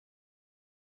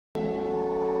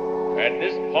At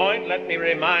this point, let me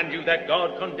remind you that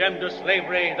God condemned to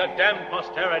slavery the damned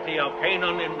posterity of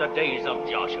Canaan in the days of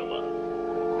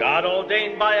Joshua. God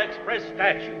ordained by express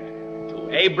statute to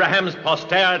Abraham's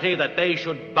posterity that they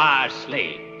should buy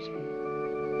slaves,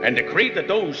 and decreed that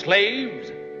those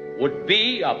slaves would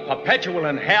be a perpetual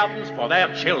inheritance for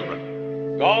their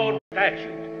children. God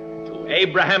statute to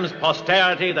Abraham's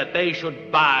posterity that they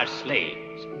should buy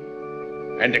slaves,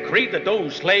 and decreed that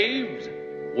those slaves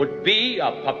would be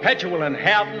a perpetual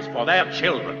inheritance for their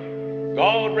children.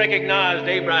 God recognized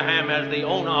Abraham as the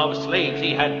owner of slaves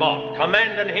he had bought,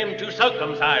 commanding him to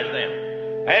circumcise them.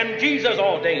 And Jesus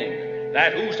ordained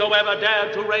that whosoever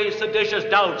dared to raise seditious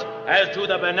doubts as to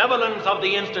the benevolence of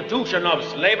the institution of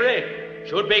slavery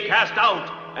should be cast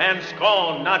out and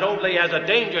scorned not only as a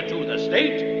danger to the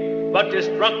state, but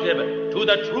destructive to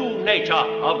the true nature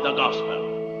of the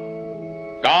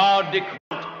gospel. God decreed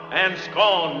and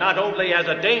scorned not only as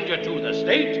a danger to the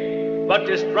state, but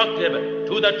destructive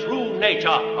to the true nature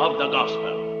of the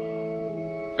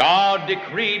gospel. God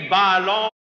decreed by law